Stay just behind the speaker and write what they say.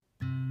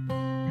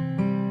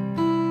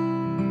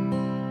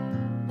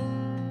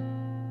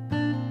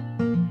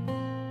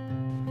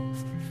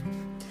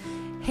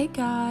Hey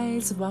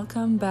guys,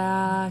 welcome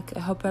back.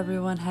 I hope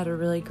everyone had a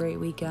really great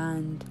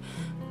weekend.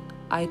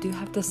 I do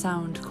have to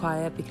sound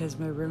quiet because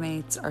my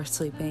roommates are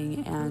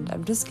sleeping and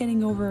I'm just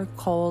getting over a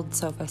cold,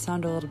 so if I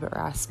sound a little bit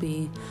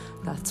raspy,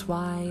 that's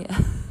why.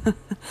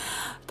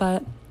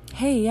 But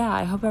hey, yeah,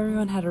 I hope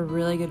everyone had a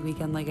really good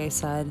weekend. Like I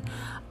said,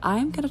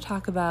 I'm going to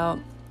talk about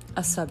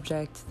a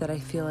subject that I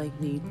feel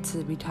like needs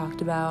to be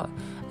talked about,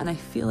 and I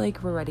feel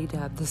like we're ready to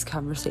have this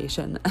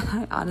conversation.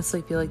 I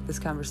honestly feel like this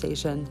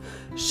conversation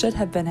should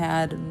have been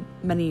had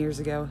many years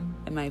ago,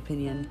 in my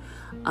opinion.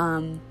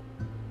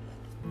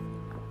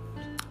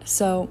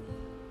 So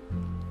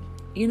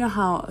you know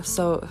how,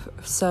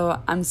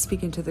 so I'm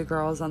speaking to the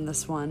girls on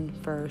this one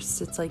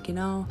first. It's like, you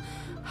know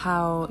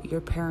how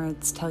your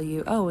parents tell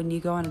you, oh, when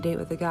you go on a date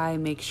with a guy,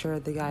 make sure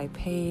the guy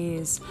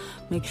pays,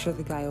 make sure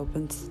the guy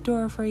opens the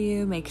door for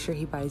you, make sure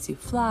he buys you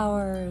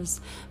flowers,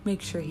 make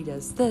sure he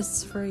does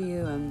this for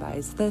you and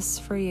buys this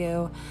for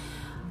you.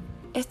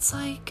 It's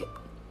like,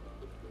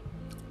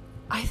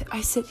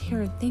 I sit here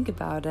and think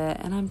about it,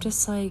 and I'm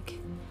just like,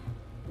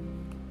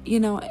 you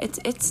know,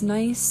 it's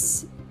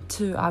nice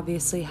to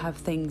obviously have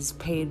things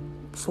paid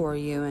for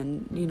you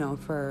and, you know,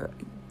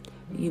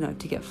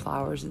 to get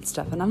flowers and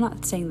stuff. And I'm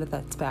not saying that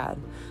that's bad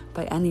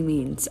by any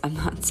means. I'm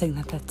not saying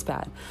that that's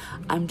bad.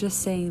 I'm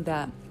just saying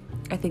that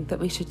I think that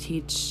we should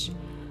teach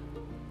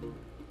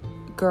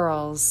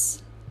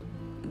girls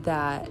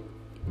that,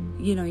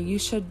 you know, you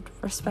should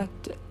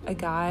respect a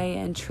guy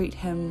and treat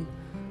him,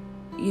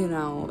 you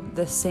know,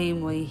 the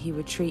same way he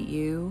would treat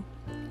you,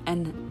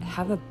 and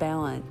have a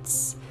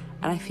balance.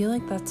 And I feel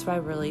like that's why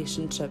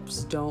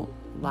relationships don't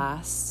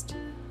last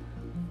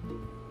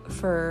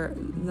for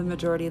the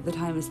majority of the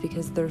time, is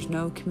because there's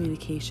no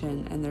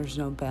communication and there's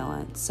no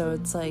balance. So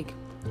it's like,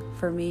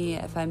 for me,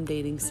 if I'm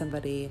dating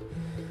somebody,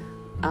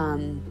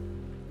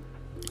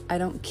 I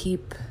don't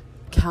keep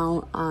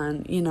count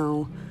on, you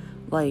know,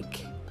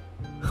 like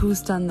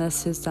who's done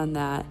this, who's done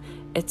that.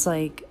 It's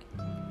like,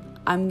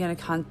 I'm going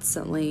to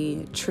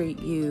constantly treat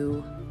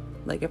you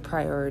like a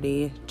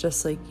priority,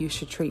 just like you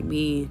should treat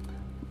me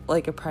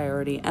like a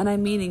priority. And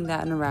I'm meaning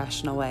that in a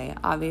rational way.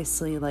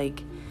 Obviously,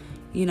 like,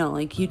 you know,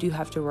 like you do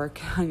have to work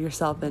on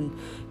yourself and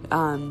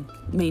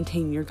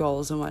maintain your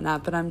goals and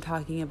whatnot, but I'm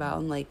talking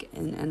about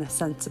in a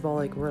sensible,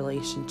 like,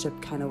 relationship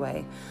kind of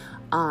way.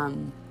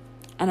 And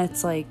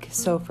it's like,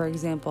 so for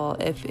example,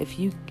 if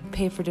you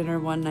pay for dinner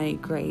one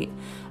night, great,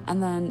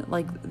 and then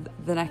like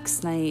the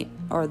next night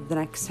or the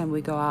next time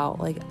we go out,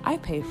 like, I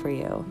pay for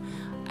you.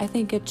 I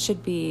think there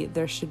should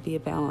be a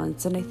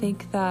balance, and I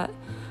think that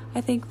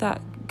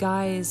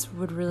guys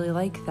would really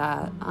like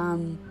that.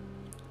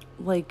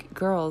 Like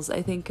girls,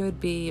 I think it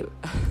would be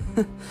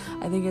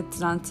I think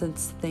it's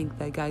nonsense to think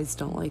that guys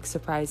don't like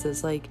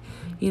surprises. Like,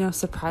 you know,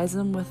 surprise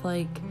them with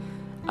like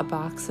a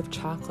box of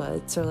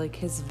chocolates, or like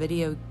his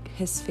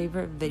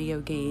favorite video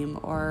game,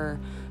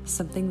 or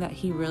something that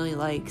he really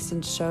likes,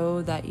 and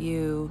show that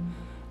you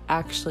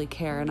actually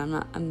care. And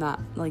I'm not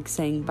like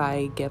saying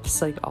buy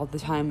gifts like all the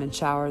time and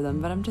shower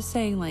them, but I'm just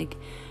saying, like,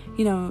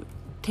 you know,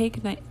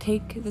 take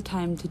the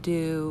time to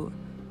do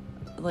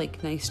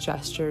like nice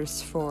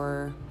gestures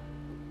for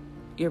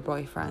your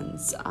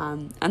boyfriends.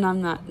 And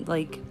I'm not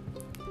like,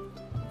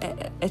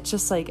 it's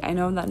just like, I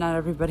know that not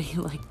everybody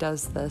like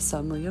does this, so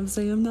I'm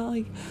not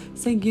like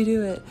saying you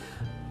do it,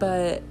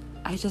 but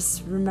I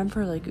just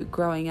remember like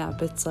growing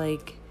up, it's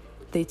like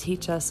they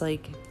teach us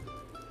like,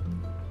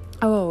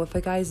 oh, if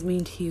a guy's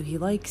mean to you, he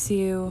likes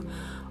you,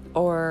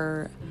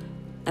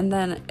 and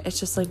then it's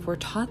just like we're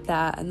taught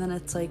that, and then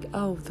it's like,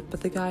 oh, but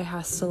the guy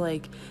has to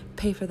like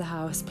pay for the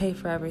house, pay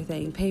for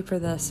everything, pay for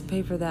this,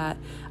 pay for that,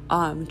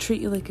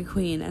 treat you like a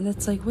queen. And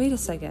it's like, wait a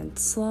second,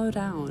 slow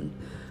down.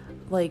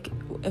 Like,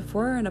 if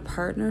we're in a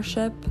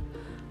partnership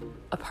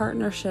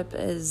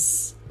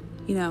is,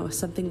 you know,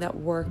 something that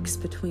works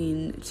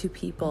between two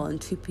people,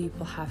 and two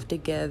people have to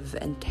give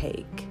and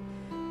take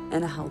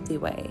in a healthy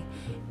way.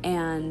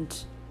 And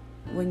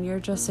when you're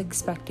just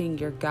expecting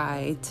your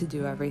guy to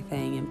do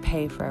everything and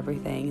pay for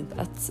everything,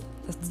 that's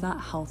not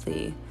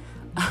healthy.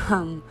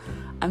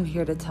 I'm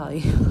here to tell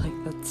you,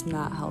 like, that's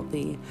not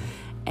healthy.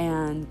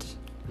 And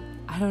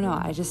I don't know,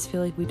 I just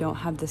feel like we don't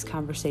have this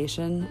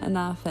conversation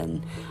enough,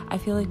 and I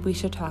feel like we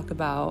should talk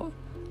about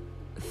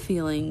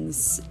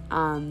feelings,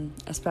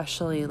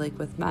 especially like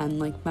with men.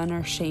 Like, men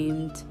are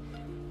shamed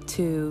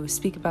to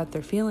speak about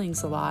their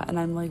feelings a lot, and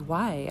I'm like,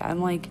 why?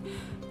 I'm like,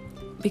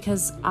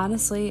 because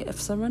honestly, if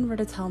someone were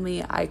to tell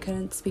me I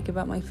couldn't speak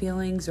about my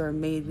feelings, or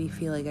made me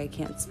feel like I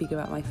can't speak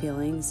about my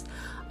feelings,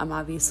 I'm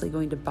obviously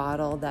going to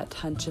bottle that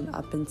tension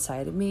up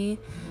inside of me.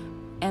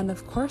 And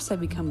of course I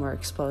become more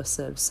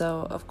explosive.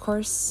 So of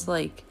course,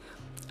 like,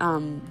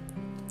 I'm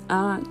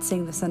not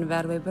saying this in a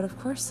bad way, but of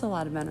course a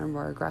lot of men are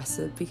more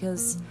aggressive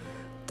because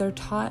they're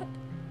taught,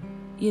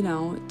 you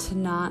know, to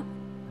not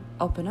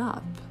open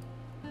up.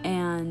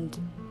 And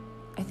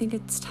I think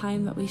it's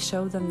time that we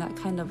show them that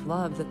kind of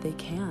love that they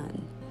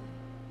can.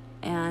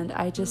 And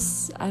I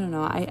don't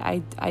know,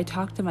 I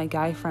talk to my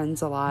guy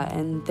friends a lot,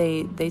 and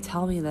they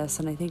tell me this,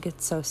 and I think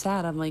it's so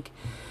sad. I'm like,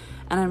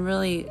 And I'm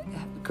really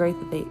great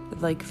that they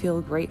like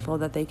feel grateful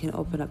that they can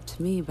open up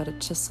to me, but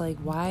it's just like,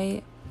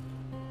 why,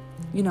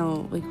 you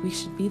know, like we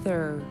should be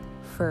there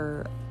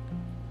for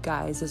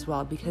guys as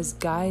well, because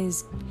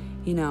guys,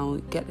 you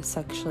know, get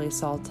sexually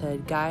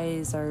assaulted,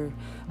 guys are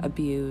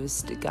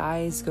abused,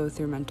 guys go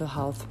through mental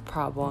health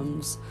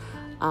problems,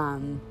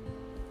 and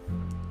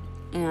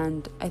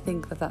I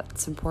think that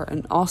that's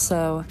important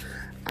also.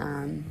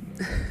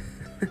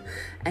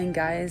 And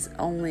guys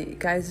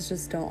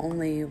just don't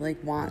only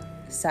like want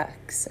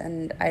sex,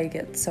 and I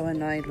get so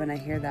annoyed when I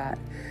hear that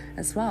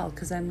as well,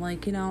 because I'm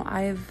like, you know,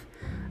 I've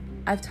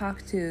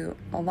talked to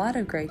a lot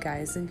of great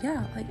guys, and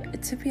yeah,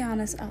 like, to be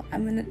honest,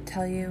 I'm gonna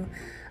tell you,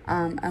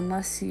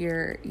 unless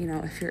you're, you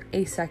know, if you're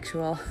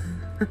asexual,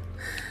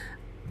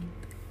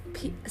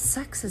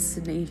 sex is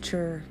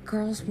nature.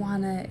 Girls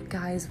want it,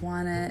 guys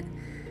want it,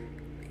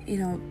 you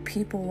know,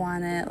 people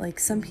want it. Like,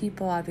 some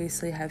people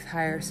obviously have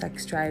higher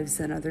sex drives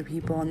than other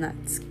people, and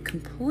that's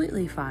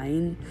completely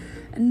fine,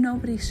 and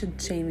nobody should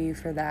shame you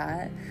for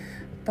that.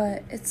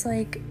 But it's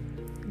like,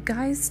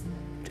 guys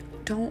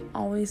don't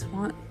always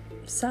want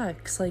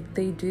sex. Like,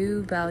 they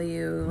do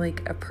value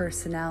like a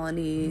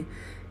personality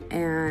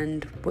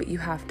and what you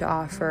have to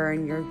offer,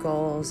 and your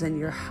goals and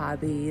your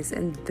hobbies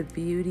and the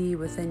beauty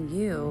within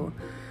you.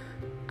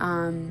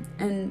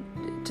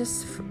 And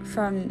just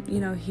from, you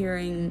know,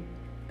 hearing,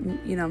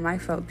 you know, my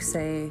folks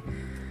say,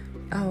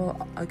 oh,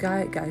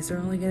 guys are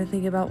only going to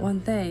think about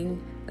one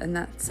thing, and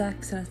that's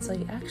sex. And it's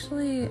like,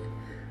 actually,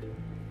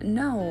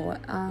 no,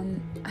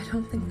 I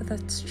don't think that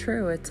that's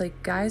true. It's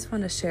like, guys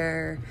want to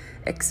share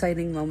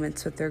exciting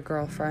moments with their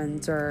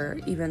girlfriends or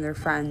even their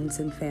friends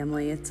and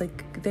family. It's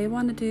like, they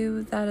want to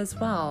do that as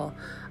well.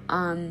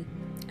 And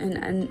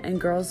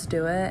girls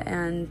do it,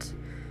 and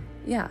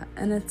yeah,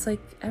 and it's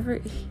like,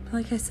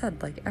 like I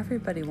said, like,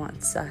 everybody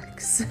wants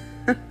sex.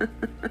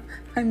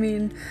 I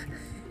mean,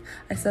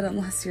 I said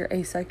unless you're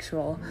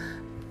asexual,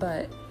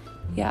 but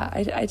yeah,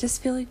 I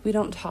just feel like we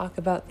don't talk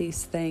about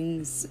these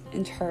things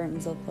in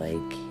terms of, like,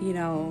 you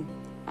know,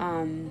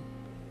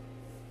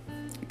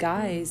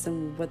 guys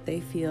and what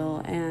they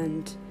feel,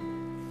 and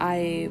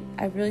I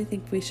really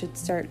think we should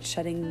start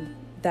shedding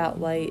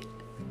that light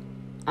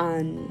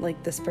on,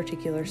 like, this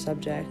particular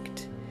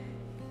subject,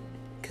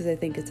 because I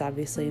think it's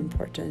obviously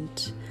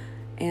important.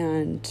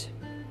 And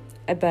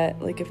I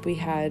bet, like, if we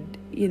had,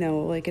 you know,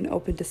 like, an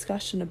open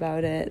discussion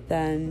about it,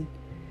 then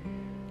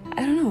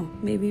I don't know,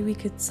 maybe we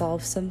could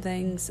solve some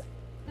things,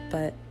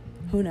 but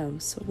who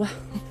knows? Well,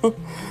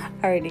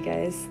 alrighty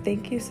guys,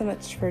 thank you so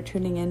much for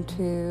tuning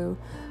into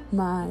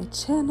my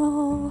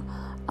channel.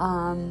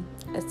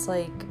 It's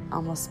like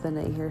almost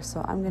midnight here,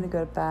 so I'm gonna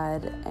go to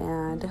bed,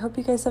 and I hope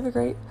you guys have a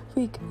great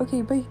week.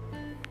 Okay, bye.